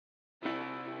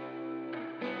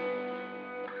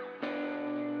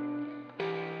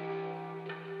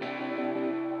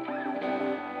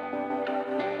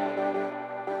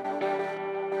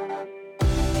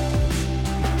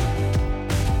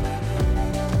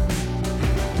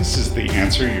This is the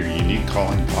Answer Your Unique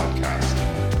Calling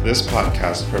podcast. This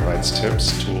podcast provides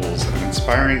tips, tools, and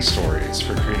inspiring stories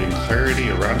for creating clarity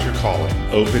around your calling,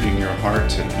 opening your heart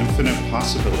to infinite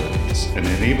possibilities, and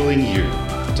enabling you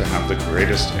to have the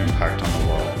greatest impact on the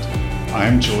world.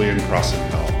 I'm Julian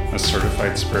Crossenhell, a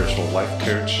certified spiritual life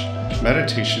coach,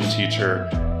 meditation teacher,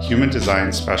 human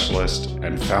design specialist,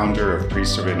 and founder of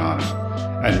Priest of Inanna.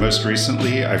 And most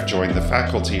recently, I've joined the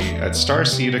faculty at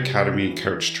Starseed Academy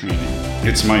Coach Training.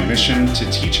 It's my mission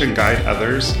to teach and guide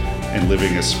others in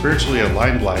living a spiritually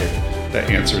aligned life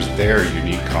that answers their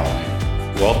unique calling.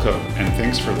 Welcome, and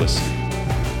thanks for listening.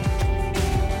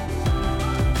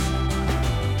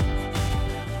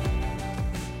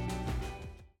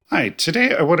 Hi,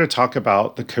 today I want to talk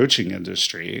about the coaching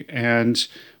industry. And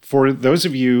for those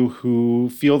of you who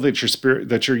feel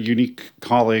that your unique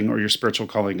calling or your spiritual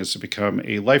calling is to become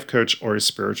a life coach or a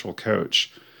spiritual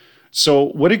coach. So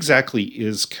what exactly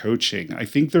is coaching? I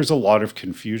think there's a lot of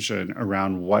confusion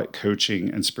around what coaching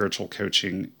and spiritual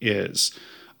coaching is.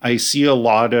 I see a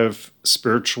lot of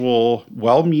spiritual,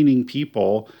 well-meaning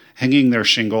people hanging their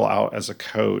shingle out as a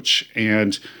coach.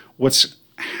 And what's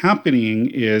happening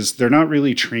is they're not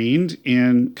really trained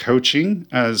in coaching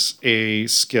as a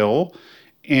skill.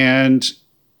 And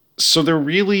so they're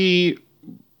really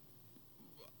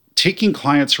taking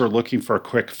clients who are looking for a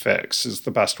quick fix is the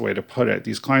best way to put it.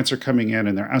 These clients are coming in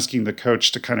and they're asking the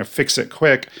coach to kind of fix it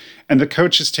quick. And the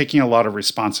coach is taking a lot of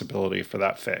responsibility for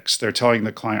that fix. They're telling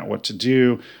the client what to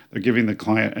do. They're giving the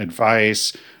client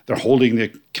advice. They're holding the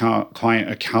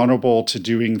client accountable to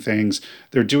doing things.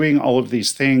 They're doing all of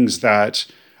these things that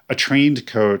a trained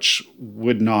coach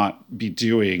would not be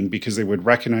doing because they would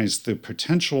recognize the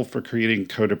potential for creating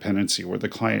codependency where the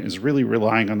client is really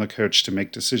relying on the coach to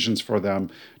make decisions for them,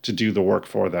 to do the work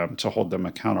for them, to hold them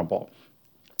accountable.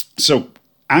 So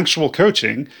actual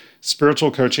coaching,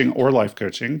 spiritual coaching or life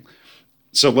coaching.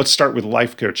 So let's start with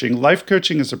life coaching. Life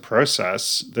coaching is a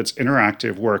process that's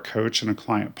interactive where a coach and a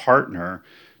client partner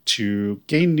to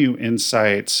gain new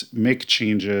insights, make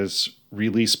changes,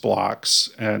 release blocks,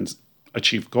 and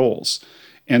achieve goals.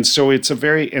 And so it's a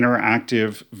very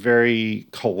interactive, very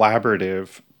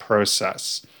collaborative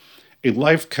process. A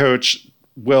life coach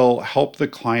will help the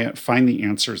client find the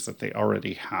answers that they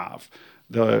already have.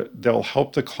 They'll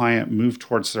help the client move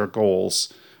towards their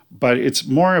goals, but it's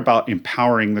more about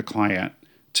empowering the client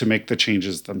to make the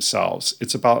changes themselves.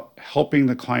 It's about helping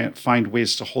the client find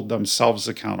ways to hold themselves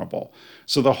accountable.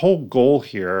 So the whole goal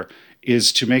here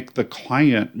is to make the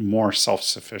client more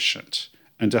self-sufficient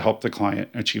and to help the client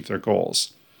achieve their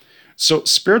goals. So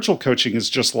spiritual coaching is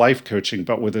just life coaching,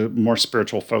 but with a more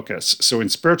spiritual focus. So in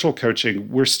spiritual coaching,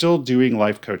 we're still doing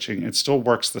life coaching. It still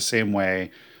works the same way.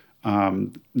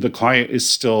 The client is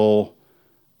still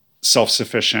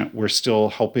self-sufficient. We're still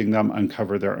helping them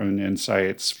uncover their own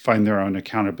insights, find their own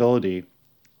accountability.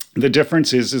 The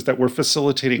difference is that we're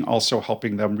facilitating also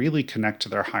helping them really connect to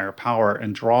their higher power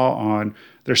and draw on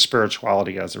their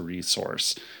spirituality as a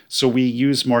resource. So we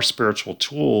use more spiritual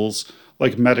tools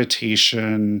like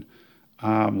meditation.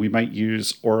 We might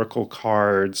use oracle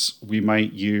cards. We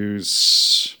might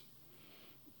use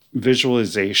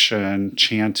visualization,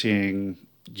 chanting,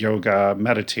 yoga,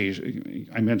 meditation.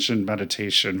 I mentioned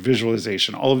meditation,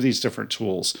 visualization, all of these different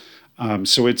tools.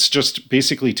 So it's just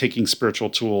basically taking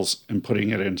spiritual tools and putting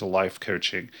it into life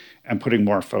coaching and putting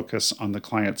more focus on the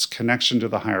client's connection to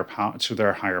the higher power, to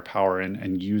their higher power,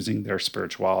 and using their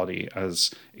spirituality as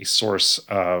a source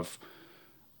of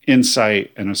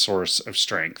insight and a source of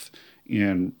strength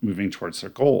in moving towards their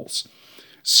goals.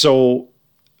 So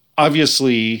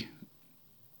obviously,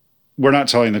 we're not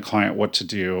telling the client what to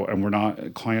do,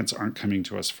 and clients aren't coming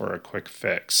to us for a quick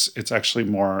fix. It's actually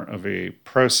more of a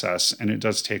process, and it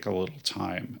does take a little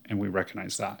time, and we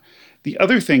recognize that. The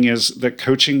other thing is that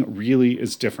coaching really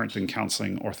is different than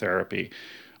counseling or therapy.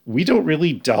 We don't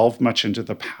really delve much into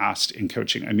the past in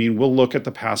coaching. I mean, we'll look at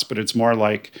the past, but it's more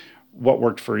like what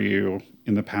worked for you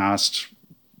in the past,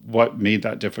 what made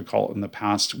that difficult in the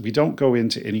past. We don't go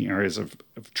into any areas of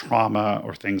trauma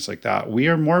or things like that. We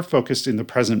are more focused in the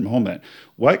present moment.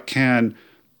 What can,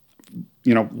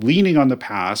 leaning on the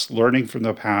past, learning from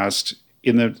the past,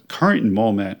 in the current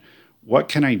moment, what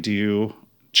can I do,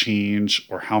 change,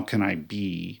 or how can I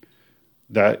be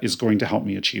that is going to help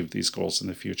me achieve these goals in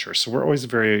the future? So we're always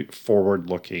very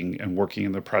forward-looking and working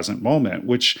in the present moment,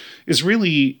 which is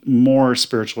really more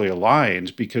spiritually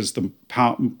aligned because the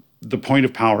point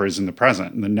of power is in the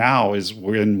present, and the now is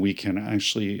when we can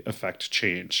actually affect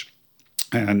change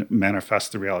and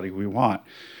manifest the reality we want.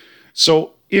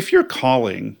 So if your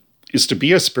calling is to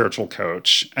be a spiritual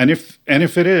coach, and if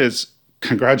it is,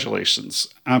 congratulations.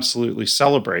 Absolutely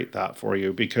celebrate that for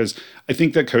you, because I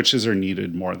think that coaches are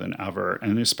needed more than ever,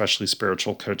 and especially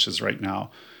spiritual coaches right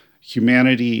now.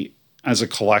 Humanity as a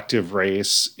collective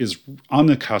race is on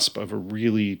the cusp of a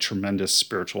really tremendous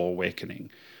spiritual awakening.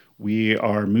 We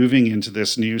are moving into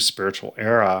this new spiritual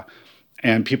era,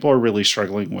 and people are really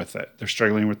struggling with it. They're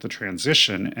struggling with the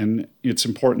transition. And it's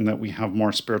important that we have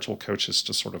more spiritual coaches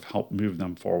to sort of help move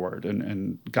them forward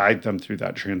and guide them through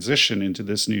that transition into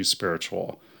this new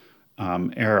spiritual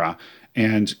era.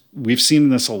 And we've seen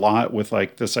this a lot with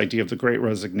like this idea of the Great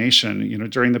Resignation.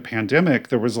 During the pandemic,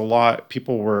 there was a lot,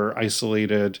 people were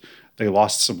isolated. They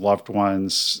lost some loved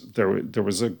ones. There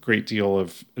was a great deal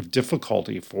of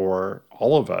difficulty for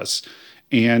all of us.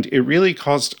 And it really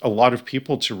caused a lot of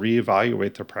people to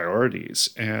reevaluate their priorities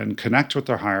and connect with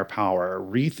their higher power,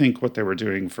 rethink what they were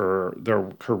doing for their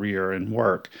career and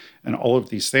work and all of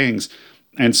these things.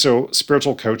 And so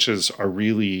spiritual coaches are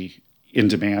really in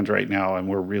demand right now, and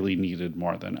we're really needed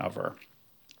more than ever.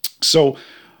 So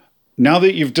now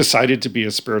that you've decided to be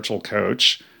a spiritual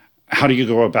coach, how do you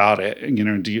go about it?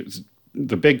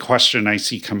 The big question I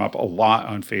see come up a lot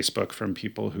on Facebook from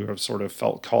people who have sort of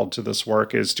felt called to this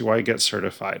work is, do I get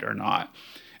certified or not?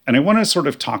 And I want to sort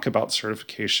of talk about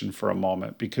certification for a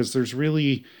moment, because there's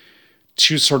really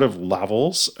two sort of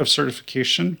levels of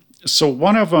certification. So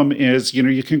one of them is,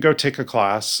 you can go take a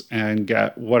class and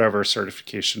get whatever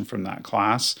certification from that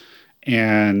class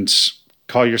and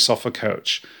call yourself a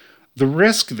coach. The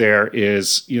risk there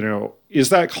is, is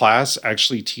that class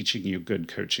actually teaching you good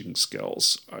coaching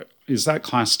skills? Is that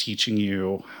class teaching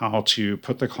you how to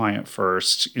put the client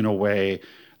first in a way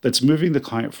that's moving the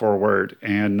client forward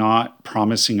and not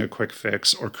promising a quick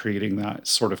fix or creating that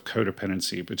sort of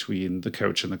codependency between the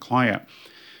coach and the client?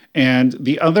 And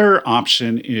the other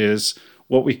option is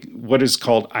what is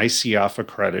called ICF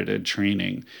accredited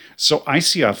training. So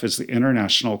ICF is the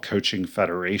International Coaching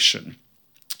Federation,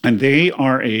 and they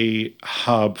are a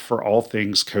hub for all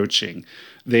things coaching.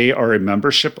 They are a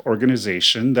membership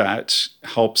organization that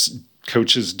helps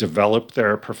coaches develop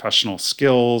their professional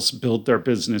skills, build their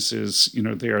businesses.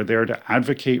 They are there to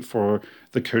advocate for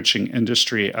the coaching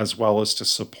industry as well as to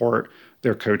support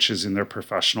their coaches in their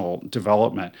professional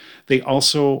development. They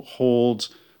also hold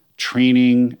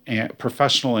training and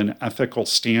professional and ethical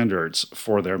standards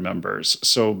for their members.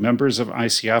 So members of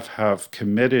ICF have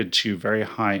committed to very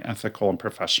high ethical and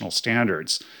professional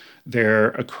standards. Their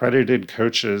accredited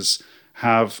coaches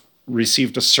have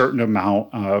received a certain amount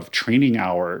of training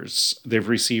hours.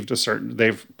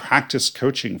 They've practiced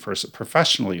coaching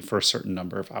professionally for a certain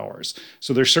number of hours.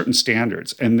 So there's certain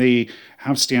standards, and they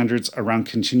have standards around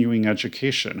continuing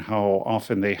education, how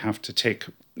often they have to take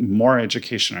more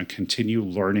education and continue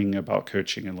learning about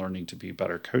coaching and learning to be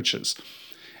better coaches.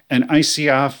 And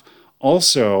ICF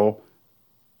also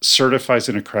certifies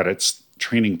and accredits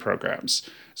training programs.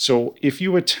 So if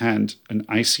you attend an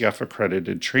ICF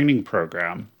accredited training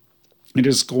program, it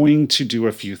is going to do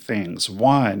a few things.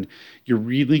 One, you're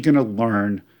really going to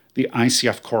learn the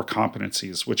ICF core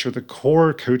competencies, which are the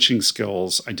core coaching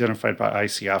skills identified by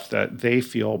ICF that they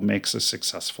feel makes a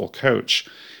successful coach.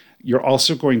 You're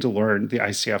also going to learn the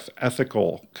ICF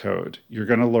ethical code. You're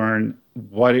going to learn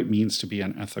what it means to be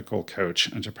an ethical coach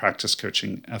and to practice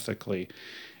coaching ethically.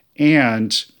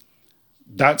 And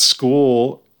that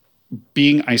school,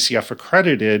 being ICF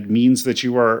accredited, means that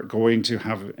you are going to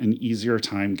have an easier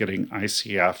time getting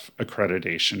ICF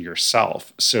accreditation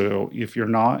yourself. So if you're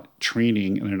not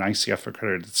training in an ICF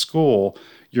accredited school,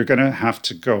 you're going to have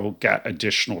to go get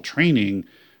additional training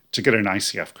to get an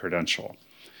ICF credential.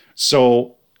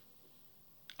 So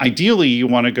ideally, you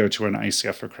want to go to an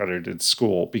ICF accredited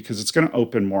school because it's going to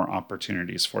open more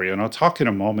opportunities for you. And I'll talk in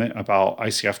a moment about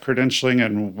ICF credentialing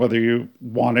and whether you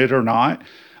want it or not.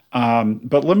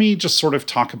 But let me just sort of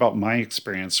talk about my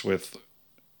experience with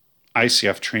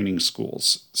ICF training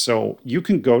schools. So you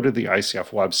can go to the ICF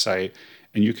website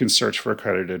and you can search for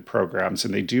accredited programs,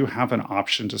 and they do have an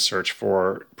option to search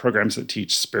for programs that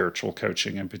teach spiritual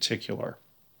coaching in particular.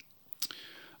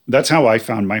 That's how I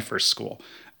found my first school.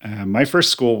 My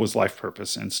first school was Life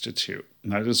Purpose Institute,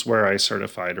 and that is where I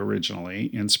certified originally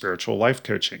in spiritual life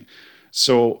coaching.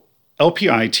 So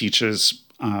LPI teaches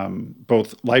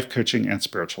both life coaching and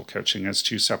spiritual coaching as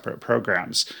two separate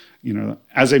programs.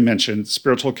 As I mentioned,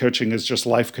 spiritual coaching is just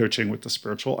life coaching with the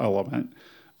spiritual element.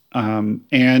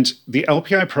 And the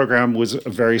LPI program was a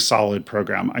very solid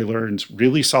program. I learned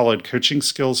really solid coaching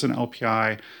skills in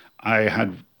LPI. I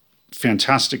had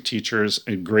fantastic teachers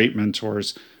and great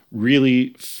mentors,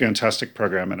 really fantastic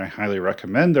program, and I highly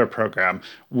recommend their program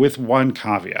with one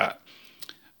caveat.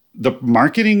 The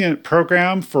marketing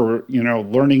program for,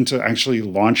 learning to actually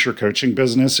launch your coaching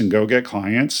business and go get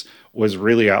clients was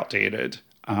really outdated.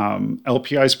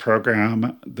 LPI's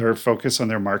program, their focus on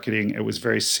their marketing, it was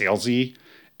very salesy.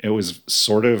 It was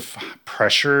sort of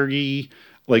pressure-y.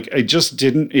 Like it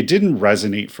didn't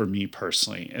resonate for me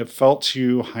personally. It felt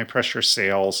too high pressure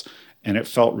sales and it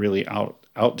felt really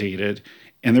outdated.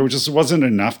 And there just wasn't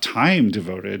enough time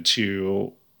devoted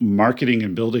to marketing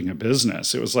and building a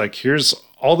business. It was like, here's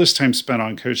all this time spent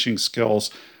on coaching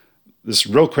skills, this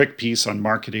real quick piece on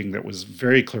marketing that was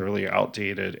very clearly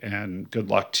outdated, and good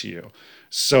luck to you.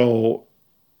 So,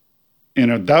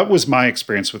 that was my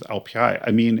experience with LPI.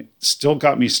 I mean, still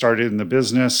got me started in the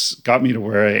business, got me to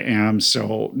where I am.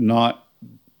 So not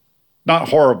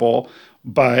horrible,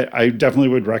 but I definitely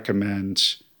would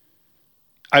recommend,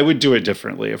 I would do it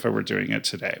differently if I were doing it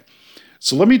today.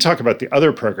 So let me talk about the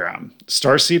other program,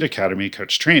 Starseed Academy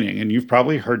Coach Training. And you've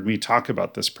probably heard me talk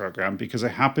about this program because I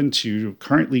happen to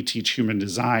currently teach human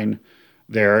design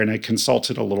there, and I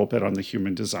consulted a little bit on the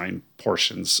human design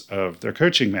portions of their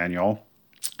coaching manual.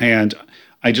 And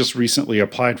I just recently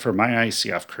applied for my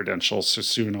ICF credentials, so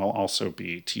soon I'll also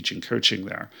be teaching coaching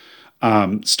there.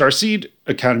 Starseed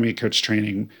Academy Coach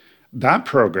Training, that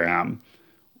program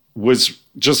was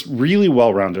just really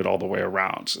well-rounded all the way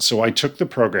around. So I took the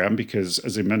program because,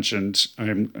 as I mentioned,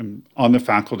 I'm on the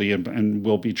faculty and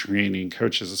will be training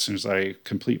coaches as soon as I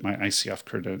complete my ICF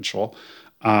credential.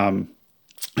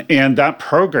 And that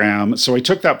program, so I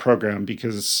took that program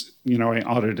because, I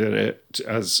audited it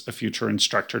as a future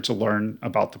instructor to learn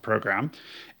about the program.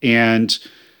 And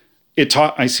it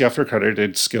taught ICF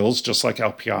accredited skills, just like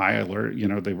LPI. I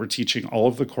learned, they were teaching all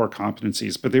of the core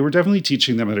competencies, but they were definitely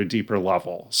teaching them at a deeper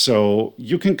level. So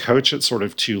you can coach at sort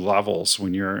of two levels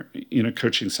when you're in a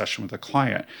coaching session with a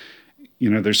client.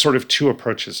 There's sort of two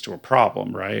approaches to a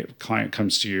problem, right? A client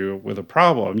comes to you with a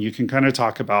problem. You can kind of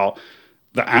talk about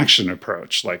the action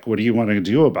approach, like, what do you want to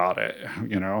do about it?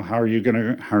 How are you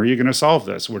going to solve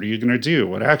this? What are you going to do?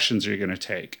 What actions are you going to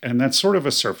take? And that's sort of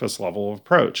a surface level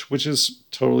approach, which is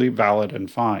totally valid and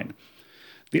fine.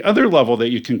 The other level that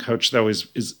you can coach, though,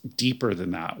 is deeper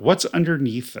than that. What's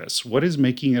underneath this? What is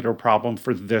making it a problem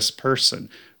for this person?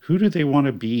 Who do they want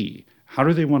to be? How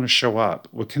do they want to show up?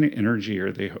 What kind of energy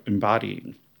are they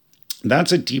embodying?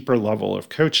 That's a deeper level of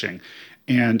coaching.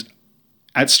 And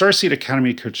at Starseed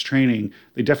Academy Coach Training,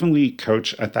 they definitely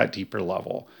coach at that deeper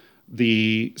level.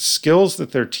 The skills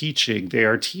that they're teaching, they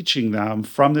are teaching them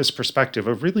from this perspective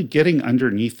of really getting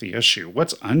underneath the issue.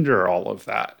 What's under all of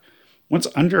that? What's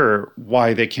under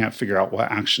why they can't figure out what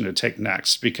action to take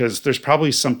next? Because there's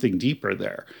probably something deeper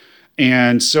there.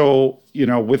 And so,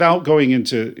 without going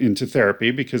into therapy,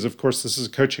 because of course this is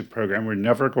a coaching program, we're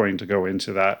never going to go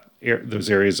into those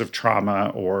areas of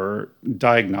trauma or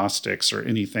diagnostics or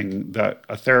anything that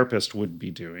a therapist would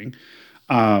be doing.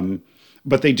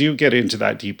 But they do get into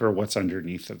that deeper, what's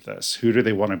underneath of this? Who do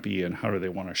they want to be and how do they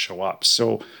want to show up?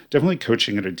 So definitely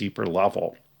coaching at a deeper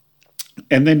level.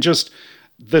 And then just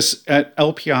this at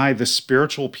LPI, the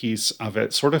spiritual piece of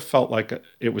it sort of felt like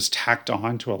it was tacked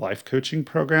on to a life coaching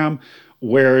program.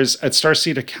 Whereas at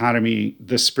Starseed Academy,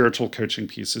 the spiritual coaching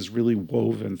piece is really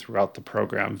woven throughout the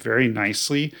program very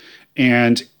nicely.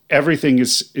 And everything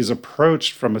is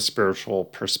approached from a spiritual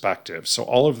perspective. So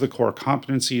all of the core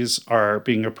competencies are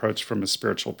being approached from a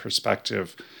spiritual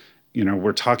perspective.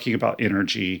 We're talking about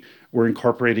energy. We're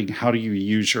incorporating how do you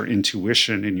use your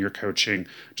intuition in your coaching,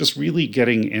 just really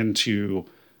getting into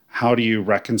how do you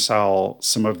reconcile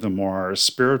some of the more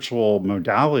spiritual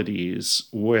modalities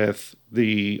with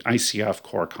the ICF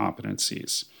core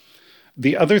competencies.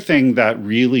 The other thing that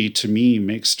really, to me,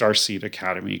 makes Starseed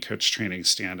Academy Coach Training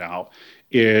stand out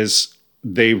is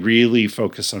they really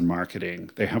focus on marketing.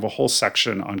 They have a whole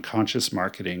section on conscious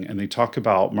marketing, and they talk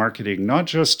about marketing not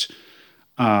just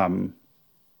on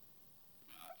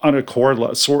a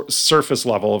core surface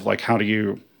level of like how do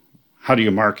you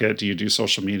market? Do you do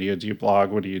social media? Do you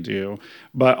blog? What do you do?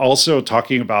 But also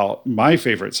talking about my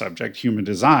favorite subject, human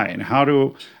design. How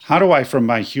do I, from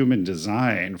my human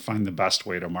design, find the best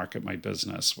way to market my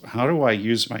business? How do I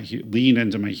lean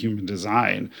into my human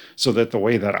design so that the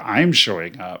way that I'm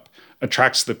showing up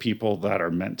attracts the people that are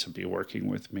meant to be working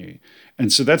with me?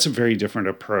 And so that's a very different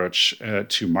approach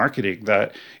to marketing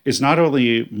that is not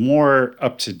only more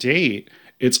up to date,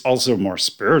 it's also more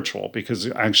spiritual because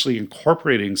actually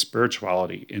incorporating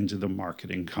spirituality into the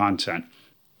marketing content.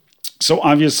 So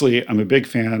obviously, I'm a big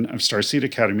fan of Starseed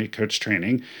Academy Coach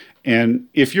Training. And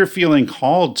if you're feeling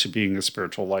called to being a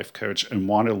spiritual life coach and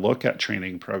want to look at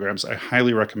training programs, I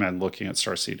highly recommend looking at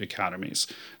Starseed Academies.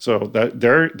 So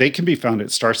they can be found at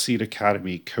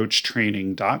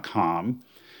starseedacademycoachtraining.com.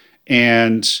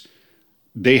 And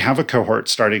they have a cohort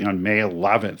starting on May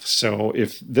 11th. So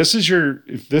if this is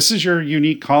your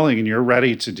unique calling and you're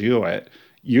ready to do it,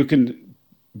 you can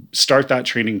start that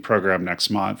training program next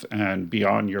month and be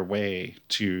on your way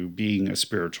to being a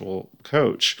spiritual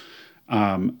coach.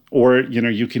 Or,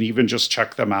 you can even just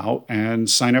check them out and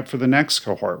sign up for the next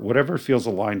cohort, whatever feels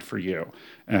aligned for you.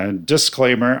 And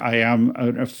disclaimer, I am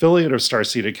an affiliate of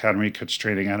Starseed Academy Coach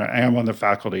Training, and I am on the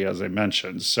faculty, as I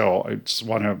mentioned. So I just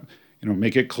want to,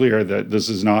 make it clear that this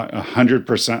is not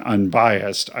 100%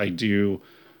 unbiased. I do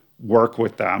work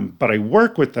with them, but I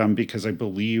work with them because I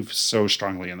believe so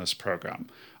strongly in this program.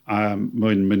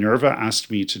 When Minerva asked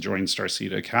me to join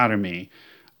Starseed Academy,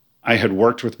 I had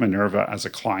worked with Minerva as a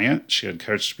client. She had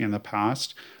coached me in the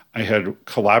past. I had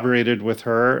collaborated with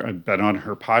her. I'd been on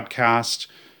her podcast,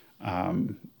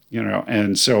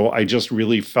 and so I just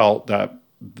really felt that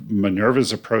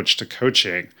Minerva's approach to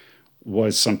coaching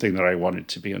was something that I wanted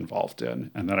to be involved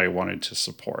in and that I wanted to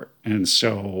support. And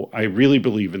so I really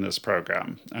believe in this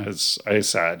program, as I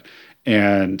said.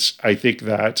 And I think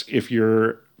that if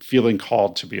you're feeling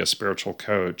called to be a spiritual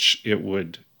coach, it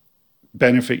would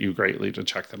benefit you greatly to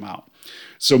check them out.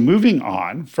 So moving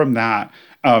on from that,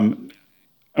 I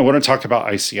want to talk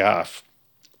about ICF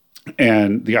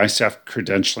and the ICF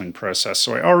credentialing process.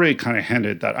 So I already kind of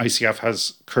hinted that ICF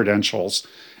has credentials,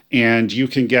 and you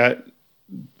can get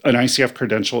an ICF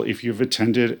credential if you've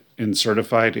attended and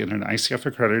certified in an ICF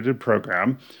accredited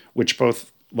program, which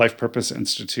both Life Purpose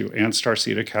Institute and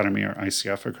Starseed Academy are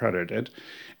ICF accredited.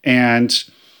 And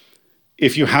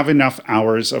if you have enough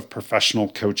hours of professional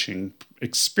coaching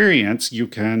experience, you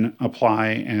can apply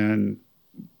and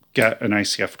get an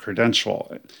ICF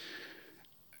credential.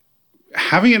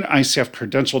 Having an ICF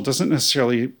credential doesn't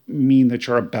necessarily mean that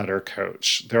you're a better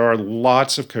coach. There are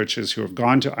lots of coaches who have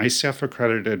gone to ICF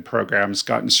accredited programs,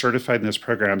 gotten certified in those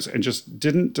programs, and just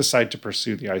didn't decide to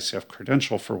pursue the ICF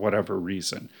credential for whatever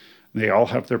reason. They all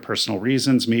have their personal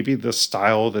reasons. Maybe the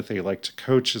style that they like to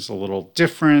coach is a little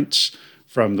different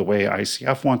from the way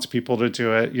ICF wants people to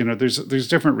do it. There's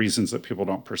different reasons that people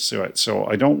don't pursue it. So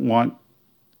I don't want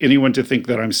anyone to think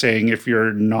that I'm saying if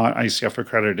you're not ICF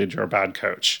accredited, you're a bad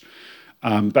coach.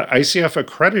 But ICF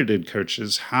accredited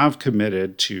coaches have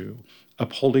committed to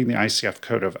upholding the ICF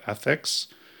Code of Ethics,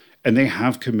 and they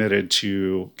have committed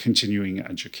to continuing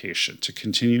education, to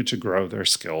continue to grow their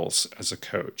skills as a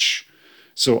coach.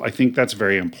 So I think that's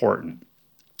very important.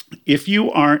 If you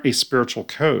are a spiritual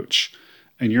coach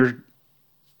and you're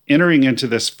entering into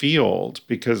this field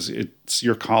because it's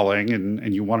your calling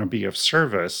and you want to be of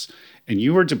service, and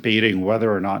you are debating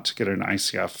whether or not to get an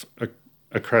ICF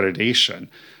accreditation,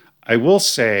 I will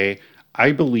say,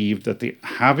 I believe that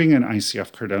having an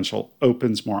ICF credential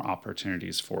opens more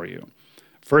opportunities for you.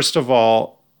 First of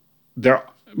all,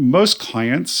 most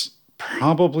clients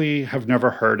probably have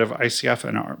never heard of ICF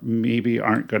and maybe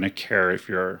aren't going to care if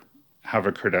you have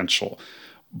a credential.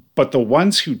 But the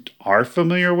ones who are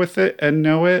familiar with it and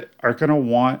know it are going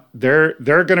to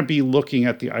they're going to be looking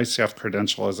at the ICF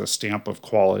credential as a stamp of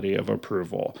quality, of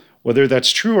approval. Whether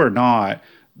that's true or not,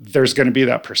 there's going to be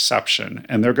that perception,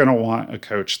 and they're going to want a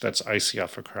coach that's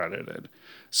ICF accredited.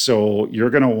 So you're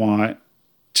going to want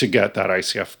to get that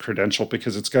ICF credential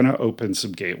because it's going to open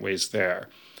some gateways there.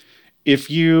 If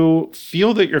you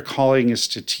feel that your calling is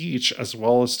to teach as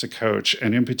well as to coach,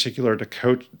 and in particular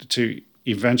to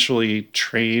eventually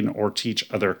train or teach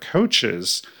other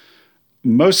coaches,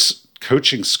 most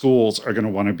coaching schools are going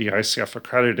to want to be ICF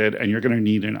accredited, and you're going to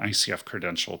need an ICF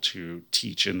credential to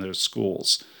teach in those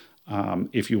schools.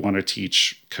 If you want to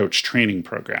teach coach training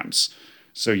programs.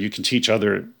 So you can teach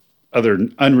other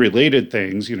unrelated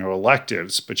things,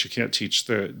 electives, but you can't teach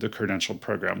the credentialed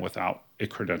program without a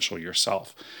credential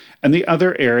yourself. And the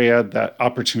other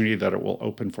opportunity that it will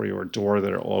open for you, or door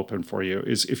that it will open for you,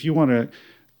 is if you want to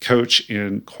coach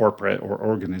in corporate or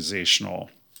organizational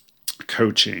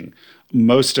coaching,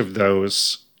 most of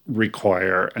those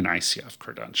require an ICF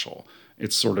credential.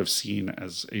 It's sort of seen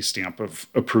as a stamp of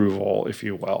approval, if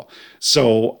you will.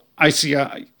 So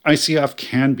ICF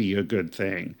can be a good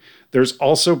thing. There's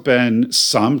also been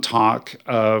some talk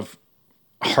of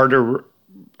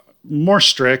more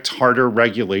strict, harder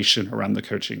regulation around the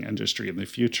coaching industry in the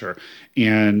future.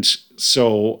 And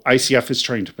so ICF is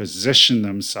trying to position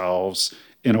themselves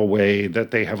in a way that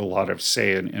they have a lot of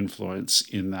say and influence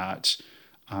in that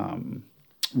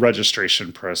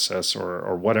registration process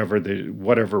or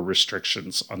whatever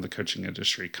restrictions on the coaching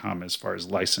industry come as far as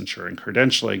licensure and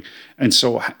credentialing. And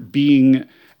so being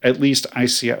at least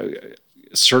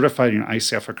certified in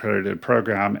ICF accredited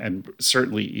program, and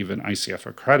certainly even ICF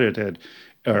accredited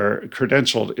or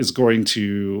credentialed, is going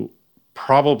to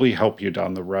probably help you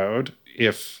down the road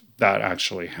if that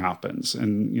actually happens.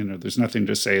 And, there's nothing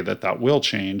to say that that will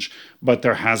change, but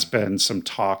there has been some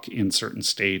talk in certain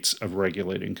states of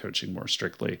regulating coaching more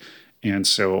strictly. And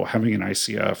so having an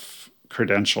ICF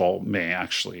credential may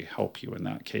actually help you in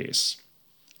that case.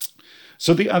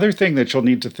 So the other thing that you'll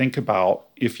need to think about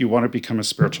if you want to become a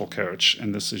spiritual coach,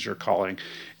 and this is your calling,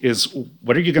 is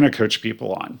what are you going to coach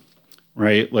people on?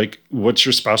 Right? Like, what's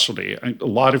your specialty? A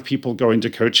lot of people go into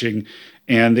coaching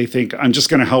and they think, I'm just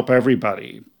going to help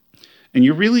everybody. And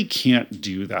you really can't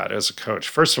do that as a coach.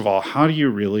 First of all, how do you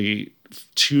really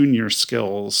tune your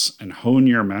skills and hone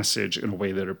your message in a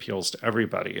way that appeals to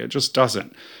everybody? It just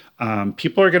doesn't.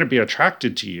 People are going to be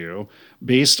attracted to you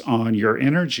based on your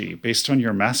energy, based on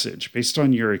your message, based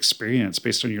on your experience,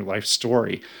 based on your life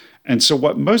story. And so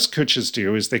what most coaches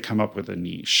do is they come up with a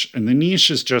niche. And the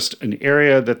niche is just an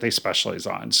area that they specialize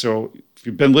on. So if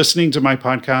you've been listening to my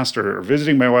podcast or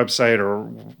visiting my website or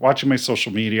watching my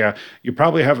social media, you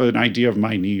probably have an idea of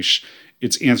my niche.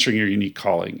 It's answering your unique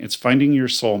calling. It's finding your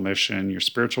soul mission, your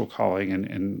spiritual calling,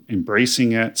 and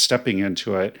embracing it, stepping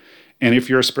into it. And if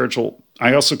you're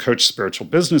I also coach spiritual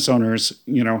business owners,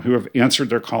 who have answered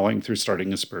their calling through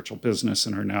starting a spiritual business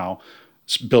and are now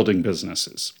building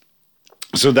businesses.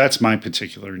 So that's my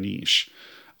particular niche.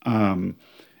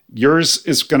 Yours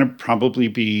is going to probably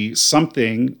be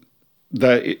something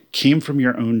that it came from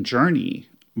your own journey.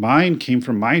 Mine came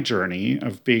from my journey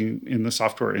of being in the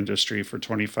software industry for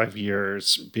 25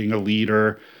 years, being a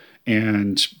leader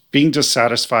and being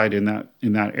dissatisfied in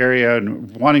that area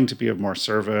and wanting to be of more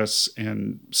service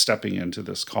and stepping into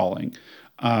this calling.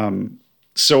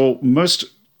 So most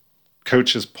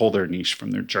coaches pull their niche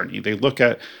from their journey. They look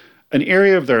at an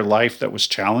area of their life that was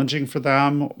challenging for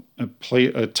them,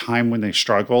 a time when they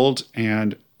struggled,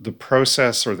 and the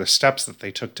process or the steps that they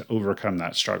took to overcome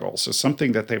that struggle. So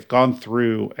something that they've gone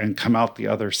through and come out the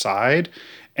other side.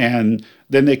 And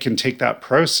then they can take that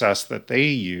process that they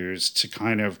use to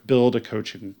kind of build a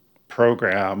coaching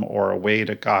program or a way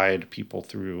to guide people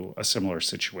through a similar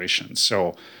situation.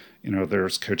 So,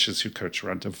 there's coaches who coach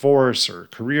around divorce or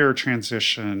career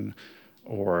transition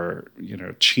or,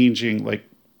 changing, like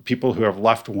people who have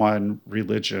left one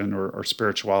religion or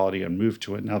spirituality and moved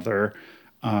to another.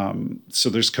 So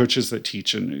there's coaches that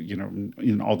teach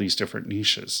in all these different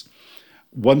niches.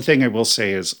 One thing I will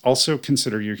say is also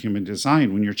consider your human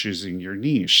design when you're choosing your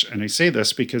niche. And I say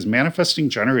this because manifesting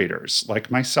generators, like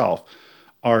myself,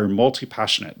 are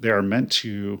multi-passionate. They are meant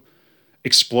to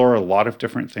explore a lot of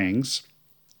different things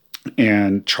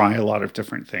and try a lot of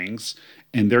different things.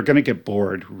 And they're going to get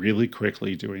bored really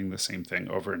quickly doing the same thing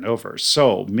over and over.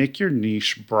 So make your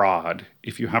niche broad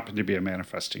if you happen to be a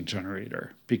manifesting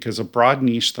generator, because a broad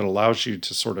niche that allows you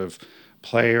to sort of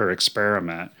play or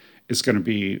experiment is going to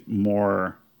be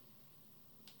more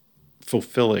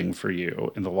fulfilling for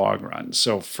you in the long run.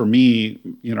 So for me,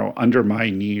 under my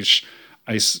niche,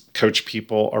 I coach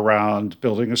people around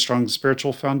building a strong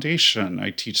spiritual foundation. I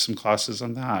teach some classes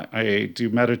on that. I do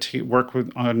work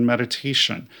on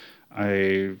meditation.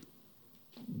 I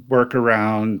work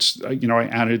around, I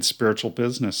added spiritual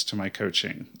business to my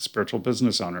coaching, spiritual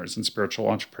business owners and spiritual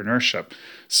entrepreneurship.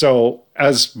 So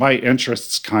as my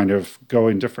interests kind of go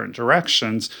in different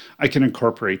directions, I can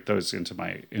incorporate those into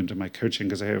my coaching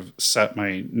because I have set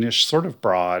my niche sort of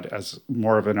broad as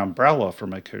more of an umbrella for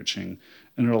my coaching.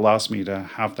 And it allows me to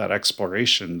have that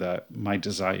exploration that my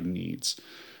design needs.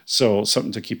 So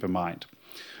something to keep in mind.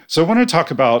 So I want to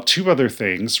talk about two other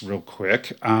things real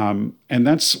quick, and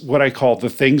that's what I call the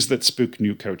things that spook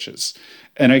new coaches.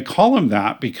 And I call them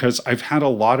that because I've had a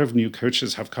lot of new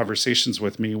coaches have conversations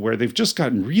with me where they've just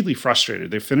gotten really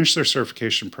frustrated. They finished their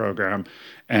certification program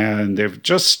and they've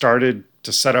just started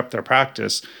to set up their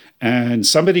practice. And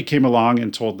somebody came along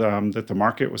and told them that the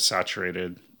market was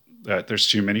saturated, that there's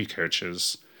too many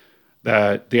coaches,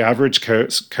 that the average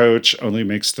coach only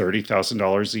makes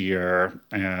 $30,000 a year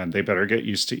and they better get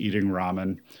used to eating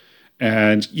ramen.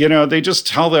 And, they just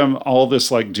tell them all this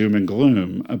like doom and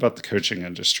gloom about the coaching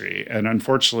industry. And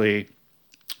unfortunately,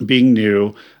 being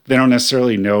new, they don't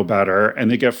necessarily know better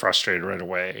and they get frustrated right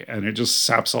away and it just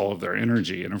saps all of their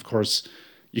energy. And of course,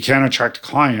 you can't attract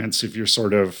clients if you're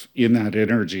sort of in that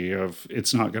energy of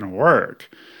it's not going to work.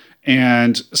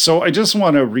 And so I just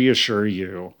want to reassure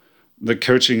you, the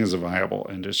coaching is a viable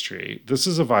industry. This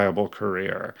is a viable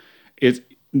career.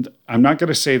 I'm not going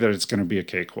to say that it's going to be a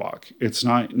cakewalk. It's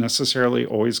not necessarily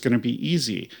always going to be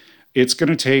easy. It's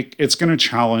going to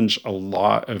challenge a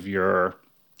lot of your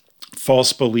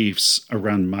false beliefs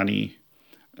around money.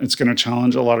 It's going to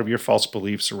challenge a lot of your false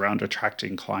beliefs around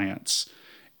attracting clients.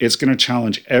 It's going to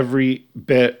challenge every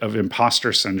bit of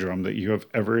imposter syndrome that you have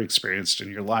ever experienced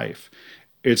in your life.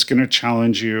 It's going to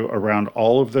challenge you around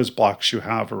all of those blocks you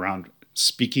have around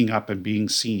speaking up and being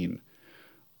seen.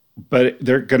 But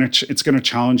it's going to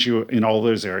challenge you in all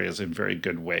those areas in very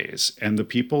good ways. And the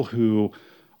people who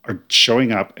are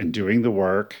showing up and doing the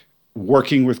work,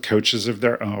 working with coaches of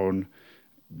their own,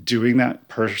 doing that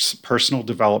personal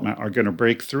development are going to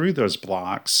break through those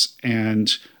blocks,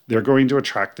 and they're going to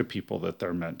attract the people that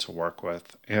they're meant to work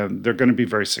with. And they're going to be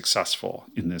very successful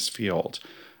in this field.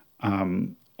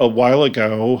 A while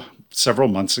ago, several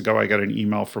months ago, I got an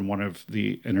email from one of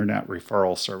the internet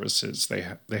referral services. They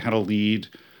had a lead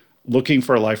looking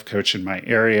for a life coach in my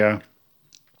area,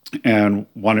 and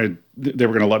they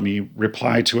were going to let me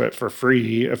reply to it for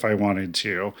free if I wanted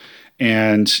to.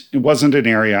 And it wasn't an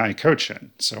area I coach in.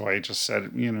 So I just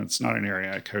said, it's not an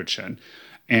area I coach in.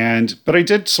 But I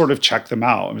did sort of check them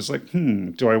out. I was like,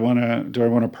 do I want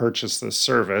to purchase this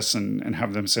service and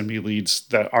have them send me leads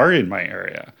that are in my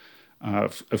area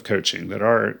of coaching, that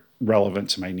are relevant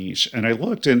to my niche? And I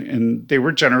looked, and they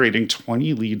were generating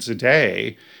 20 leads a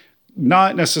day,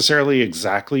 not necessarily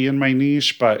exactly in my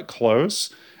niche, but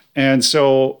close. And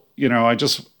so,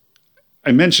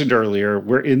 I mentioned earlier,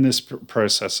 we're in this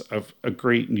process of a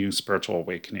great new spiritual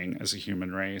awakening as a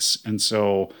human race. And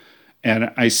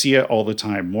I see it all the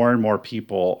time. More and more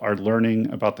people are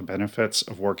learning about the benefits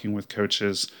of working with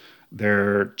coaches.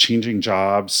 They're changing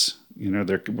jobs.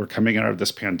 We're coming out of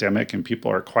this pandemic, and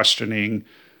people are questioning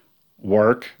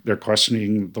work. They're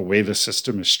questioning the way the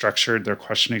system is structured. They're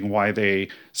questioning why they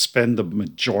spend the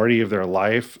majority of their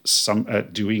life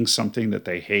doing something that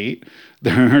they hate.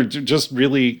 They're just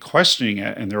really questioning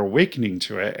it, and they're awakening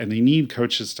to it. And they need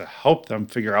coaches to help them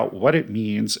figure out what it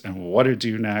means and what to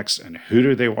do next and who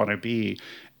do they want to be.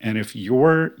 And if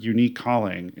your unique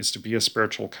calling is to be a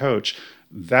spiritual coach,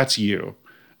 that's you.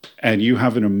 And you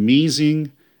have an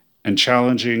amazing and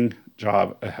challenging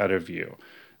job ahead of you.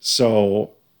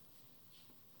 So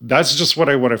that's just what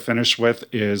I want to finish with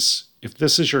is, if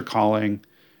this is your calling,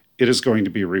 it is going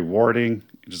to be rewarding,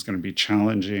 it is going to be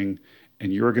challenging,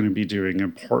 and you're going to be doing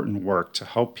important work to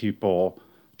help people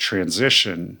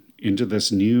transition into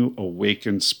this new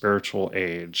awakened spiritual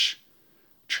age,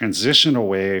 transition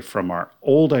away from our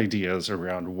old ideas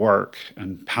around work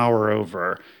and power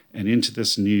over, and into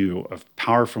this new of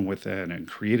power from within and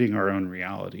creating our own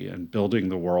reality and building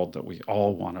the world that we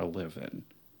all want to live in.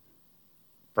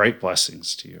 Bright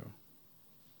blessings to you.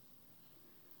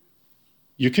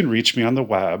 You can reach me on the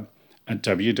web at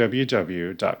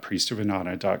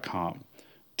www.priestofinanna.com,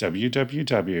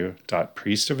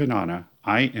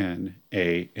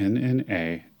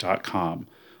 www.priestofinaana.com.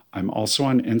 I'm also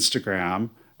on Instagram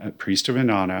at Priest of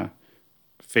Inanna,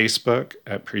 Facebook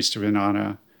at Priest of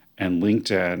Inanna, and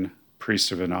LinkedIn,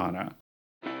 Priest of Inanna.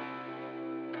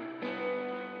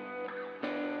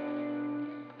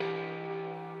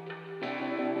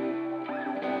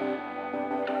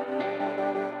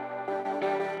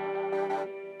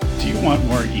 Want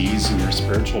more ease in your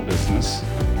spiritual business?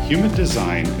 Human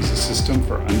Design is a system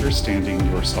for understanding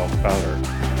yourself better.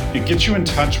 It gets you in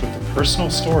touch with the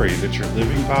personal story that you're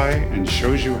living by and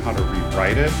shows you how to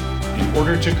rewrite it in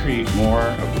order to create more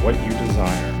of what you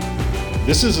desire.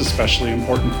 This is especially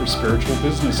important for spiritual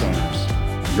business owners.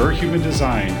 Your Human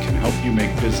Design can help you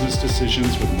make business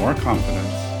decisions with more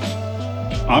confidence,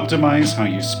 optimize how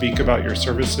you speak about your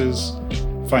services,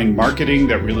 find marketing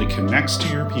that really connects to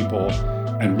your people,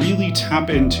 and really tap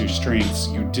into strengths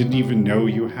you didn't even know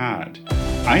you had.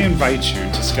 I invite you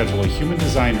to schedule a Human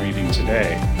Design reading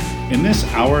today. In this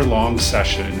hour-long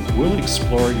session, we'll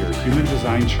explore your Human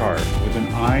Design chart with an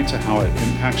eye to how it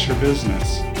impacts your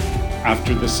business.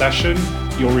 After the session,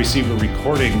 you'll receive a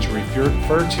recording to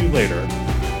refer to later,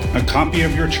 a copy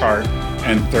of your chart,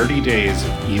 and 30 days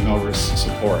of email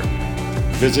support.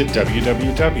 Visit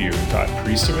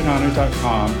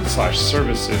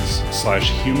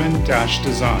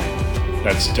www.priestofinanna.com/services/human-design.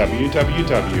 That's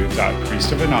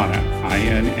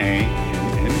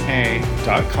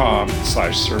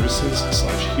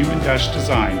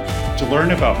www.priestofinanna.com/services/human-design to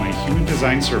learn about my Human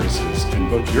Design services and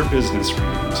book your business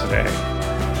reading today.